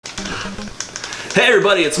Hey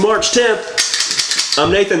everybody, it's March 10th.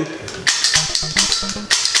 I'm Nathan.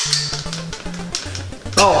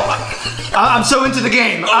 Oh, I'm so into the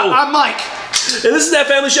game. I'm Mike. And this is That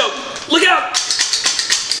Family Show. Look out!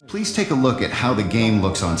 Please take a look at how the game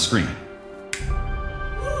looks on screen.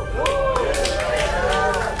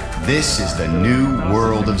 This is the new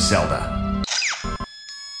world of Zelda.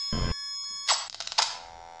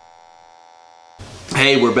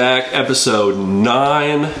 Hey, we're back, episode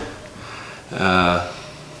 9.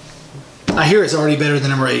 I hear it's already better than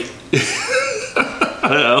number 8.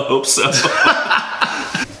 I hope so.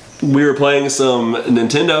 We were playing some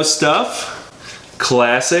Nintendo stuff.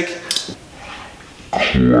 Classic.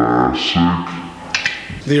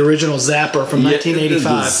 The original Zapper from 1985.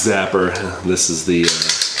 The Zapper. This is the...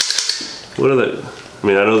 what are the... I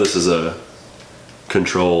mean, I know this is a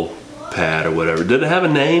control pad or whatever. Did it have a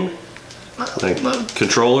name? Like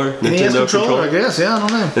controller? NES controller, I guess. Yeah, I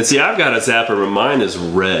don't know. And see, I've got a Zapper, but mine is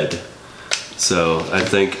red. So I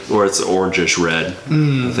think, or it's orangish red.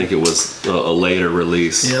 I think it was a later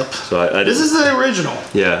release. Yep. So this is the original.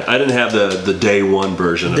 Yeah, I didn't have the day one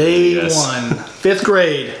version. Day of it, one, 5th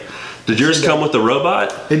grade. Did yours come with the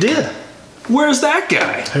robot? It did. Where's that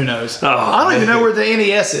guy? Who knows? Oh, I don't even know where the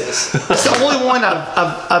NES is. It's the only one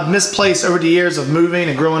I've misplaced over the years of moving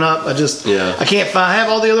and growing up. I can't find. I have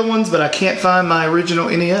all the other ones, but I can't find my original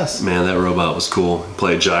NES. Man, that robot was cool.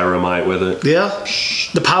 Played Gyromite with it. Yeah.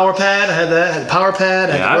 The power pad. I had that. I had the power pad.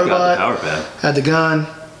 I had the robot. Got the power pad. I had the gun.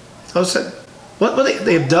 What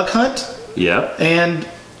they have Duck Hunt. Yeah. And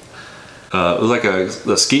it was like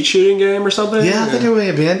a skeet shooting game or something. Yeah, I think it may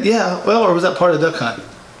have been. Yeah. Well, or was that part of Duck Hunt?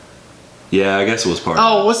 Yeah, I guess it was part of it.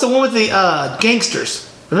 Oh, what's the one with the gangsters?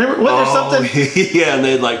 Remember? Wasn't there something? Yeah, and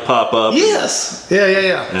they'd like pop up. Yes.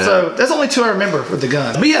 Yeah. So that's only 2 I remember with the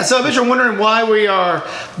gun. But yeah, so I bet you're wondering why we are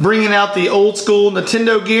bringing out the old school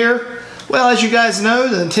Nintendo gear. Well, as you guys know,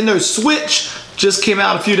 the Nintendo Switch just came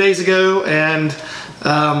out a few days ago, and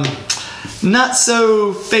not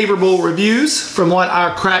so favorable reviews from what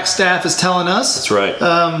our crack staff is telling us. That's right.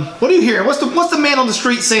 What are you hearing? What's the man on the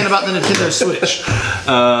street saying about the Nintendo Switch?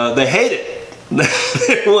 They hate it.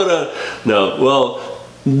 They wanna... No, well,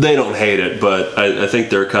 they don't hate it, but I think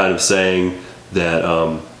they're kind of saying that,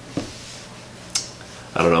 I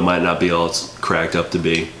don't know, it might not be all it's cracked up to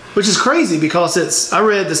be. Which is crazy because I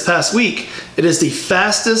read this past week, it is the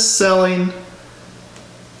fastest selling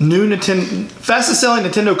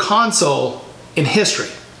Nintendo console in history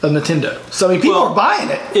of Nintendo. So I mean, people are buying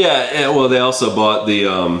it. Yeah. Well, they also bought the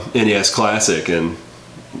NES Classic, and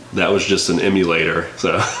that was just an emulator.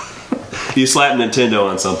 So you slap Nintendo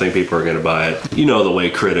on something, people are going to buy it. You know the way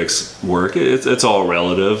critics work. It's all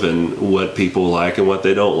relative, and what people like and what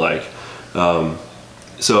they don't like.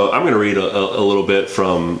 So I'm going to read a little bit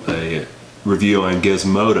from a review on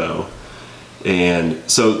Gizmodo. And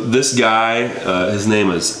so this guy, his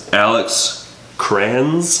name is Alex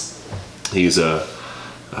Kranz. He's a...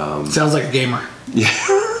 sounds like a gamer. Yeah,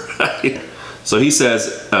 right. So he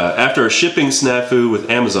says, after a shipping snafu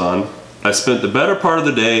with Amazon, I spent the better part of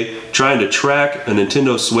the day trying to track a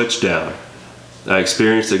Nintendo Switch down. I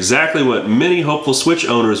experienced exactly what many hopeful Switch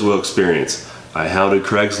owners will experience. I hounded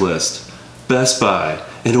Craigslist, Best Buy,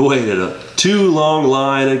 and waited a too long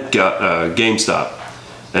line at GameStop.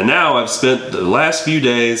 And now I've spent the last few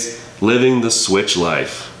days living the Switch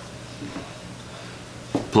life.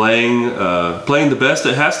 Playing the best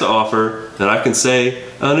it has to offer, and I can say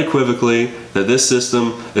unequivocally that this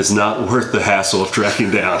system is not worth the hassle of tracking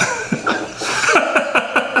down.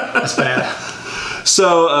 That's bad.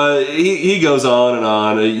 So he goes on and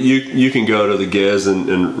on. You can go to the Giz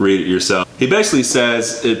and read it yourself. He basically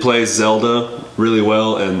says it plays Zelda really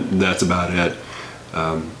well, and that's about it.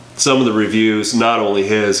 Some of the reviews, not only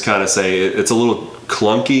his, kind of say it's a little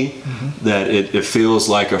clunky, that it feels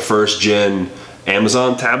like a first-gen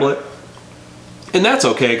Amazon tablet. And that's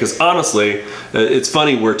okay, because honestly, it's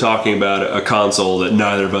funny we're talking about a console that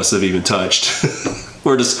neither of us have even touched.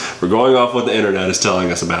 We're going off what the internet is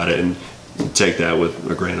telling us about it, and take that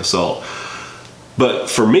with a grain of salt. But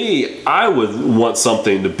for me, I would want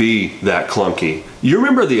something to be that clunky. You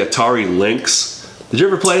remember the Atari Lynx? Did you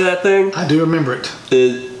ever play that thing? I do remember it.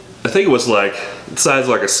 I think it was like the size of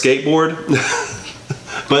like a skateboard.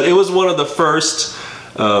 But it was one of the first,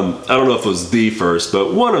 I don't know if it was the first,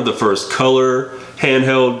 but one of the first color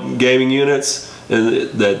handheld gaming units,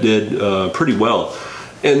 and that did pretty well.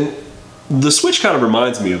 And the Switch kind of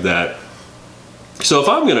reminds me of that. So if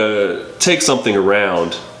I'm gonna take something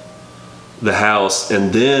around the house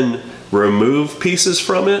and then remove pieces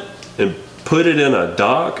from it and put it in a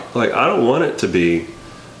dock, like I don't want it to be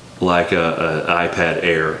like an iPad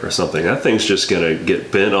Air or something. That thing's just gonna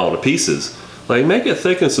get bent all to pieces. Like, make it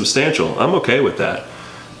thick and substantial. I'm okay with that.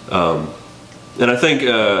 And I think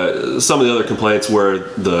some of the other complaints were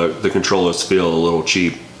the controllers feel a little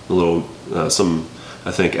cheap, a little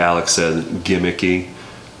I think Alex said gimmicky,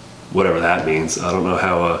 whatever that means. I don't know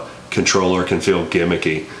how a controller can feel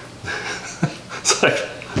gimmicky. It's like,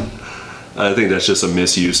 I think that's just a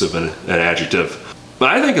misuse of an adjective. But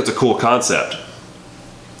I think it's a cool concept.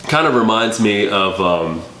 Kind of reminds me of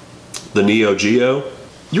the Neo Geo.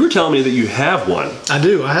 You were telling me that you have one. I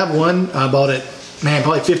do. I have one. I bought it,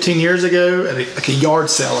 probably 15 years ago at like a yard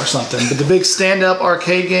sale or something. But the big stand-up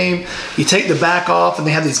arcade game, you take the back off and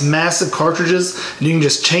they have these massive cartridges and you can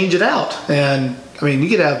just change it out. And you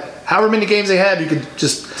could have however many games they had, you could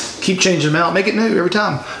just keep changing them out, make it new every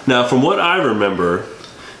time. Now, from what I remember,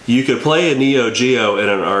 you could play a Neo Geo in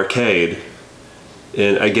an arcade,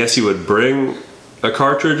 and I guess you would bring a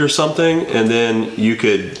cartridge or something, and then you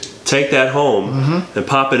could take that home and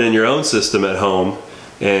pop it in your own system at home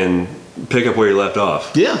and pick up where you left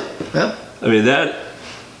off. Yeah. Yep.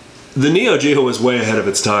 The Neo Geo was way ahead of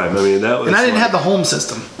its time. That was. And I didn't have the home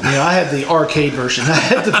system. I had the arcade version. I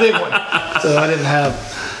had the big one, so I didn't have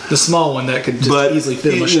the small one that could just easily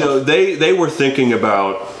fit on my shelf. They were thinking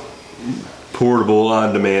about portable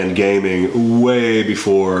on-demand gaming way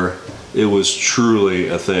before it was truly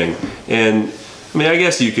a thing. And I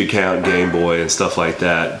guess you could count Game Boy and stuff like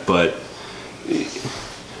that, but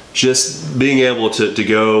just being able to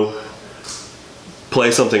go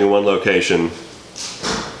play something in one location,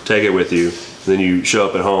 take it with you, then you show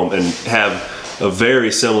up at home and have a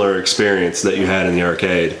very similar experience that you had in the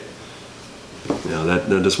arcade.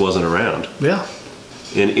 That just wasn't around. Yeah.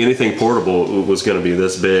 And anything portable was going to be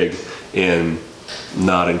this big and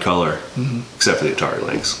not in color, except for the Atari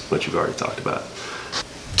Lynx, which you've already talked about.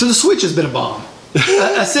 So the Switch has been a bomb.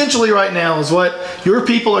 Essentially right now is what your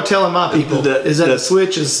people are telling my people, is that the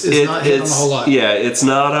Switch is not hitting on a whole lot. Yeah, it's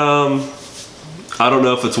not, I don't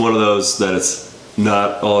know if it's one of those that it's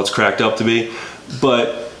not all it's cracked up to be,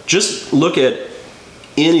 but just look at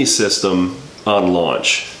any system on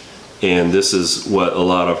launch. And this is what a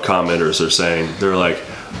lot of commenters are saying. They're like,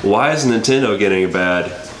 why is Nintendo getting a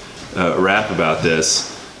bad rap about this?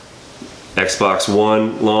 Xbox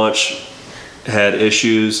One launch had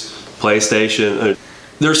issues, PlayStation.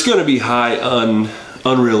 There's going to be high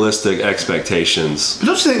unrealistic expectations. But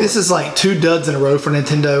don't you think this is like 2 duds in a row for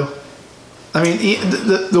Nintendo?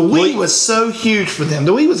 The Wii was so huge for them.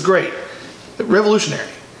 The Wii was great, revolutionary.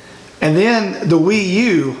 And then the Wii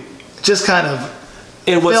U just kind of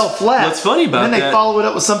fell flat. What's funny about that? And then they follow it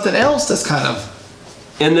up with something else that's kind of...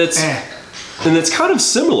 And that's kind of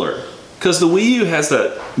similar. Because the Wii U has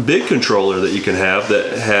that big controller that you can have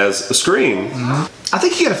that has a screen. I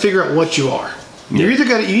think you got to figure out what you are. You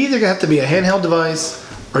either have to be a handheld device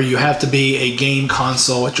or you have to be a game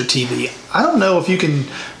console at your TV. I don't know if you can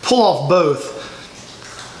pull off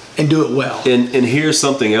both and do it well. And here's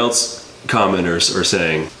something else commenters are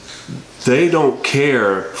saying. They don't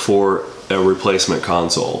care for a replacement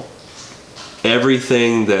console.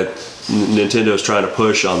 Everything that Nintendo's trying to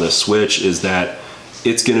push on the Switch is that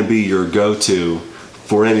it's going to be your go-to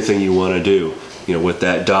for anything you want to do. With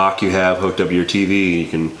that dock you have hooked up to your TV, you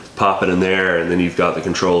can pop it in there and then you've got the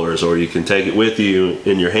controllers, or you can take it with you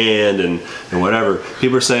in your hand and whatever.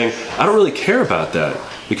 People are saying, I don't really care about that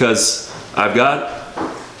because I've got,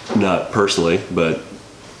 not personally, but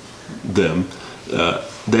them,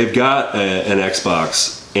 they've got an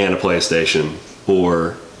Xbox and a PlayStation,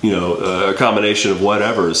 or a combination of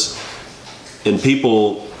whatever's, and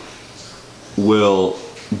people will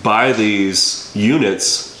buy these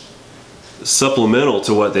units supplemental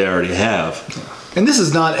to what they already have. And this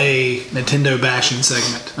is not a Nintendo bashing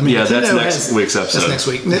segment. Nintendo that's next week's episode. That's next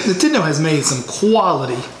week. Nintendo has made some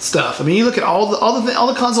quality stuff. You look at all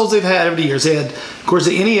the consoles they've had over the years. They had, of course,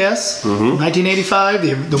 the NES,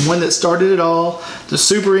 1985, the one that started it all. The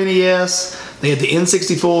Super NES. They had the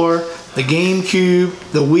N64, the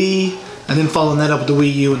GameCube, the Wii, and then following that up with the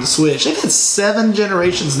Wii U and the Switch. They've had 7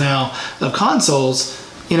 generations now of consoles.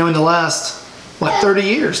 In the last 30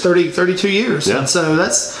 years, 32 years. Yeah. And so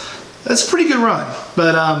that's a pretty good run.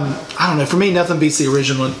 But I don't know. For me, nothing beats the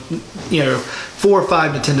original, 4 or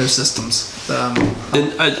 5 Nintendo systems.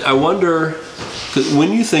 And I wonder, 'cause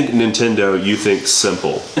when you think Nintendo, you think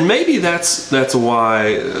simple. And maybe that's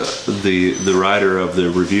why the writer of the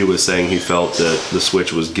review was saying he felt that the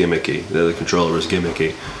Switch was gimmicky, that the controller was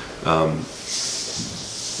gimmicky.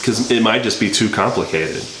 Because it might just be too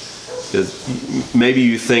complicated. Maybe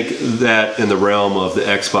you think that in the realm of the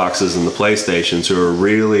Xboxes and the PlayStations, who are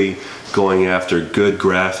really going after good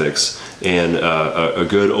graphics and a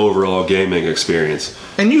good overall gaming experience.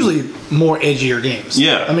 And usually more edgier games.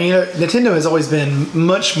 Yeah. I mean, Nintendo has always been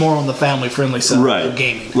much more on the family-friendly side of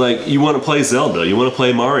gaming. Like, you want to play Zelda, you want to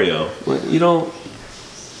play Mario. You don't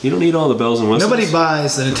need all the bells and whistles. Nobody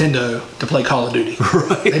buys the Nintendo to play Call of Duty.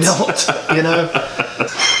 Right. They don't, you know?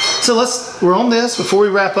 So we're on this. Before we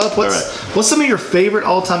wrap up, what's some of your favorite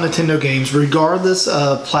all-time Nintendo games, regardless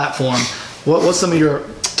of platform? What's some of your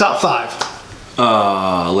top 5?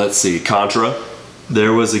 Let's see. Contra.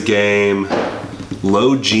 There was a game,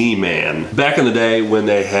 Low G Man. Back in the day when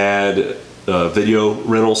they had video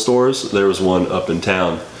rental stores, there was one up in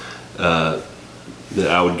town that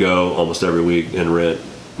I would go almost every week and rent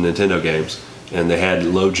Nintendo games. And they had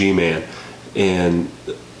Low G Man. And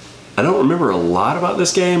I don't remember a lot about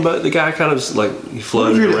this game, but the guy kind of just he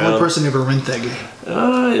floated around. You're the only person to ever rent that game.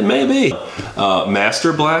 It may be.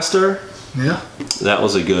 Master Blaster. Yeah. That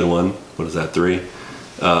was a good one. What is that, 3?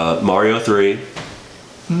 Mario 3.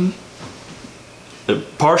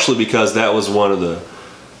 Partially because that was one of the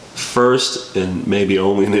first and maybe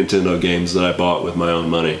only Nintendo games that I bought with my own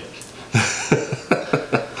money.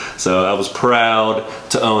 So I was proud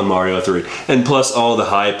to own Mario 3. And plus all the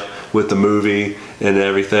hype with the movie and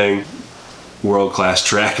everything. World Class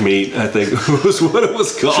Track Meet, I think was what it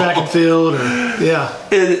was called. Track and field, yeah.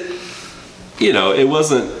 It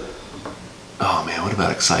wasn't. Oh man, what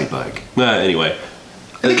about Excitebike? Anyway.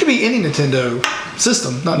 And it could be any Nintendo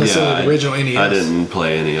system, not necessarily the original NES. I didn't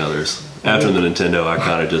play any others. After the Nintendo, I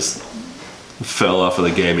kind of just fell off of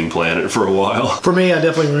the gaming planet for a while. For me, I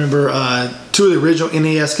definitely remember 2 of the original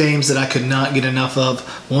NES games that I could not get enough of.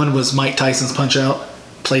 One was Mike Tyson's Punch-Out.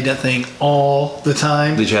 Played that thing all the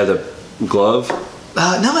time. Did you have the glove?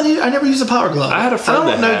 No, I never used a Power Glove. I had a friend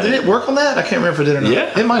that had Did it work on that? I can't remember if it did or not.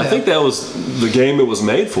 Yeah, it might have. I think that was the game it was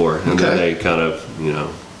made for, and then they kind of,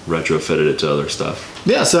 retrofitted it to other stuff.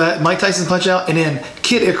 Yeah, so I had Mike Tyson's Punch-Out, and then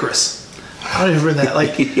Kid Icarus. I don't even remember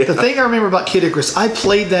that. The thing I remember about Kid Icarus, I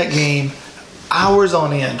played that game hours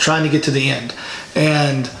on end trying to get to the end,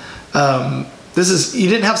 and you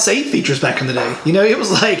didn't have save features back in the day. It was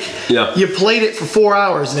you played it for 4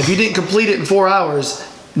 hours, and if you didn't complete it in 4 hours,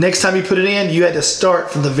 next time you put it in, you had to start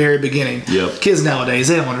from the very beginning. Yep. Kids nowadays,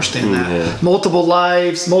 they don't understand that. Yeah. Multiple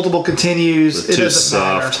lives, multiple continues. They're it doesn't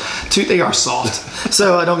matter. They are soft.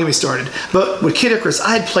 So don't get me started. But with Kid Icarus,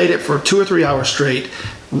 I had played it for 2 or 3 hours straight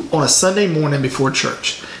on a Sunday morning before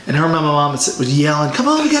church. And I remember my mom was yelling, "Come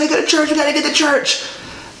on, we gotta go to church. We gotta get to church."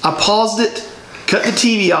 I paused it, cut the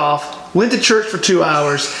TV off, went to church for 2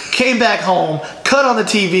 hours, came back home, cut on the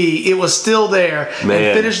TV, it was still there, and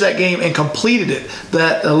finished that game and completed it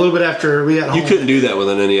a little bit after we got home. You couldn't do that with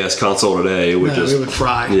an NES console today. It would it would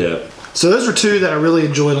fry. Yeah. So those were 2 that I really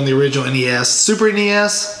enjoyed on the original NES. Super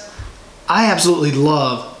NES, I absolutely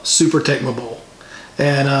love Super Tecmo Bowl.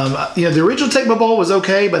 And, the original Tecmo Bowl was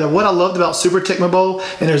okay, but what I loved about Super Tecmo Bowl,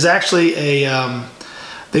 and there's actually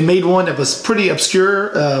they made one that was pretty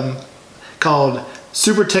obscure called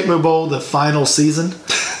Super Tecmo Bowl: The Final Season.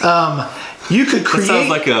 You could create. That sounds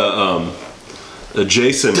like a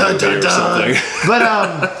Jason movie or something.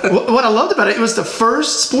 But what I loved about it was the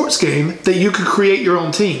first sports game that you could create your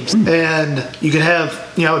own teams, and you could have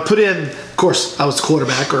I would put in. Of course, I was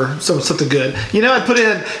quarterback or something good. You could put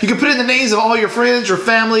in the names of all your friends, your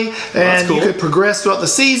family, and you could progress throughout the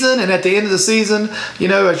season. And at the end of the season,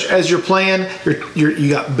 as you're playing, you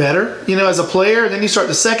got better, as a player. And then you start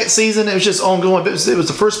the second season. It was just ongoing. But it was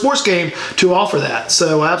the first sports game to offer that.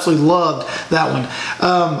 So I absolutely loved that one.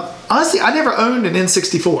 Honestly, I never owned an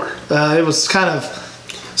N64. It was kind of.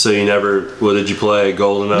 So you never, did you play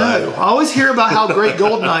GoldenEye? No, I always hear about how great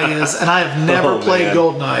GoldenEye is, and I have never played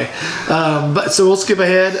GoldenEye. But so we'll skip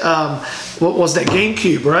ahead. What was that,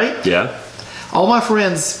 GameCube, right? Yeah. All my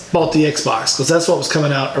friends bought the Xbox because that's what was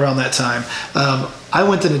coming out around that time. I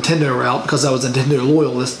went the Nintendo route because I was a Nintendo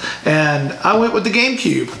loyalist, and I went with the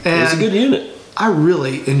GameCube. And it was a good unit. I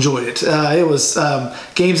really enjoyed it. It was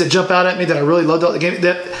games that jump out at me that I really loved about the game.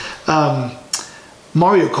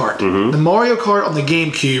 Mario Kart. The Mario Kart on the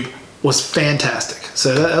GameCube was fantastic.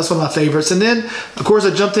 So that's one of my favorites. And then, of course,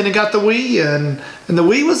 I jumped in and got the Wii, and the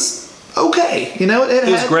Wii was okay. It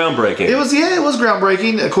was groundbreaking. It was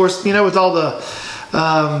groundbreaking. Of course, with all the.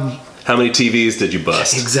 How many TVs did you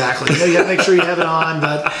bust? Exactly. You got to make sure you have it on.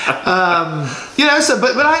 But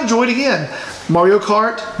but I enjoyed again. Mario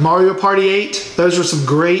Kart, Mario Party 8. Those were some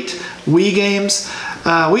great Wii games.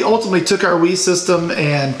 we ultimately took our Wii system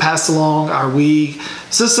and passed along our Wii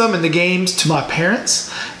system and the games to my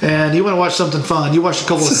parents. And you want to watch something fun, you watch a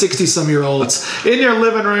couple of 60-some-year-olds in their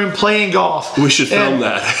living room playing golf. We should film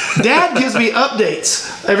that. Dad gives me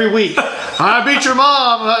updates every week. I beat your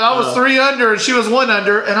mom. I was 3 under and she was 1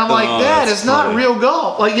 under. And I'm like, Dad, it's not real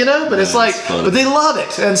golf. Like, but it's like, but they love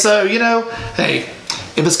it. And so, hey,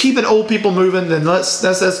 if it's keeping old people moving, then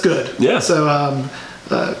that's good. Yeah. So,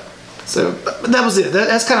 so that was it.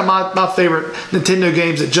 That's kind of my favorite Nintendo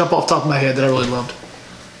games that jump off the top of my head that I really loved.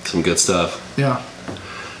 Some good stuff. Yeah.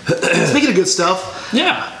 Speaking of good stuff.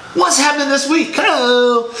 Yeah. What's happening this week?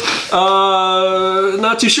 Hello.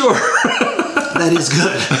 Not too sure. That is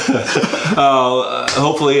good.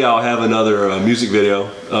 Hopefully I'll have another music video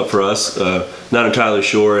up for us. Not entirely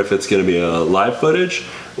sure if it's going to be a live footage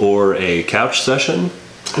or a couch session.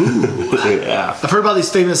 Ooh. Yeah. I've heard about these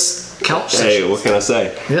famous couch sessions. Hey, what can I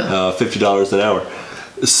say? Yeah. $50 an hour.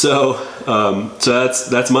 So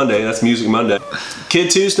that's Monday. That's Music Monday. Kid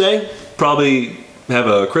Tuesday, probably have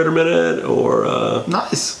a Critter Minute or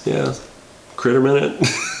nice. Yeah, Critter Minute.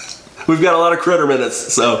 We've got a lot of Critter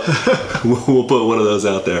Minutes, so we'll put one of those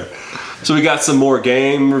out there. So we got some more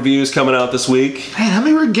game reviews coming out this week. Man, how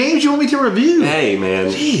many more games you want me to review? Hey,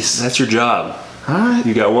 man. Jeez. That's your job. All right.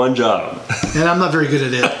 You got one job. And I'm not very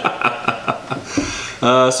good at it.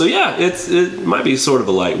 So yeah, it might be sort of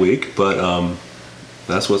a light week, but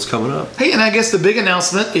that's what's coming up. Hey, and I guess the big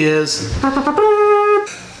announcement is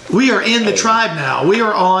we are in the tribe now. We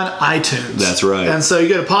are on iTunes. That's right. And so you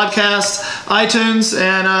go to podcast, iTunes,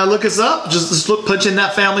 and look us up. Just punch in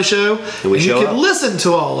That Family Show, and you can listen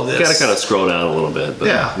to all of this. Gotta kind of scroll down a little bit,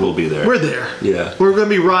 but we'll be there. We're there. Yeah. We're going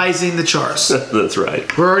to be rising the charts. That's right.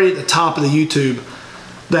 We're already at the top of the YouTube.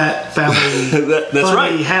 That Family, that's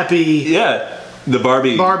funny, right. Happy. Yeah. The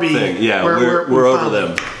Barbie thing. Yeah, we're over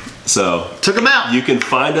them. So took them out. You can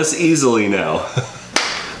find us easily now.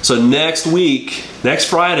 So next week, next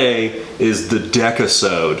Friday, is the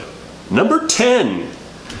Decasode. Number 10.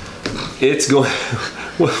 It's going...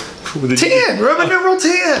 10! Roman numeral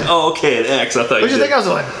 10! Oh, okay, an X. I thought What'd you think I was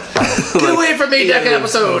doing? Get away from me, Deca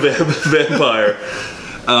episode! Vampire.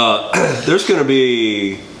 There's going to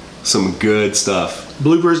be some good stuff.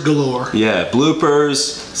 Bloopers galore. Yeah, bloopers,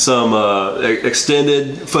 some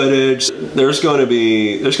extended footage. There's going to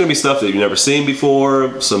be stuff that you've never seen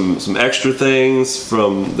before. Some extra things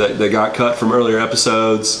from that got cut from earlier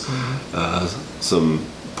episodes. Mm-hmm. Some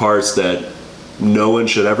parts that no one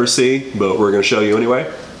should ever see, but we're going to show you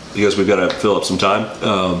anyway because we've got to fill up some time.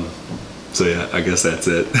 So yeah, I guess that's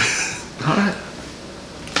it. All right.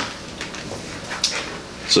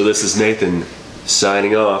 So this is Nathan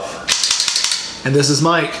signing off. And this is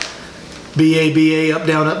Mike. B-A-B-A, up,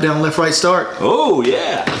 down, left, right, start. Oh,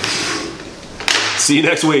 yeah. See you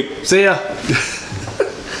next week. See ya.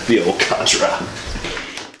 The old Contra.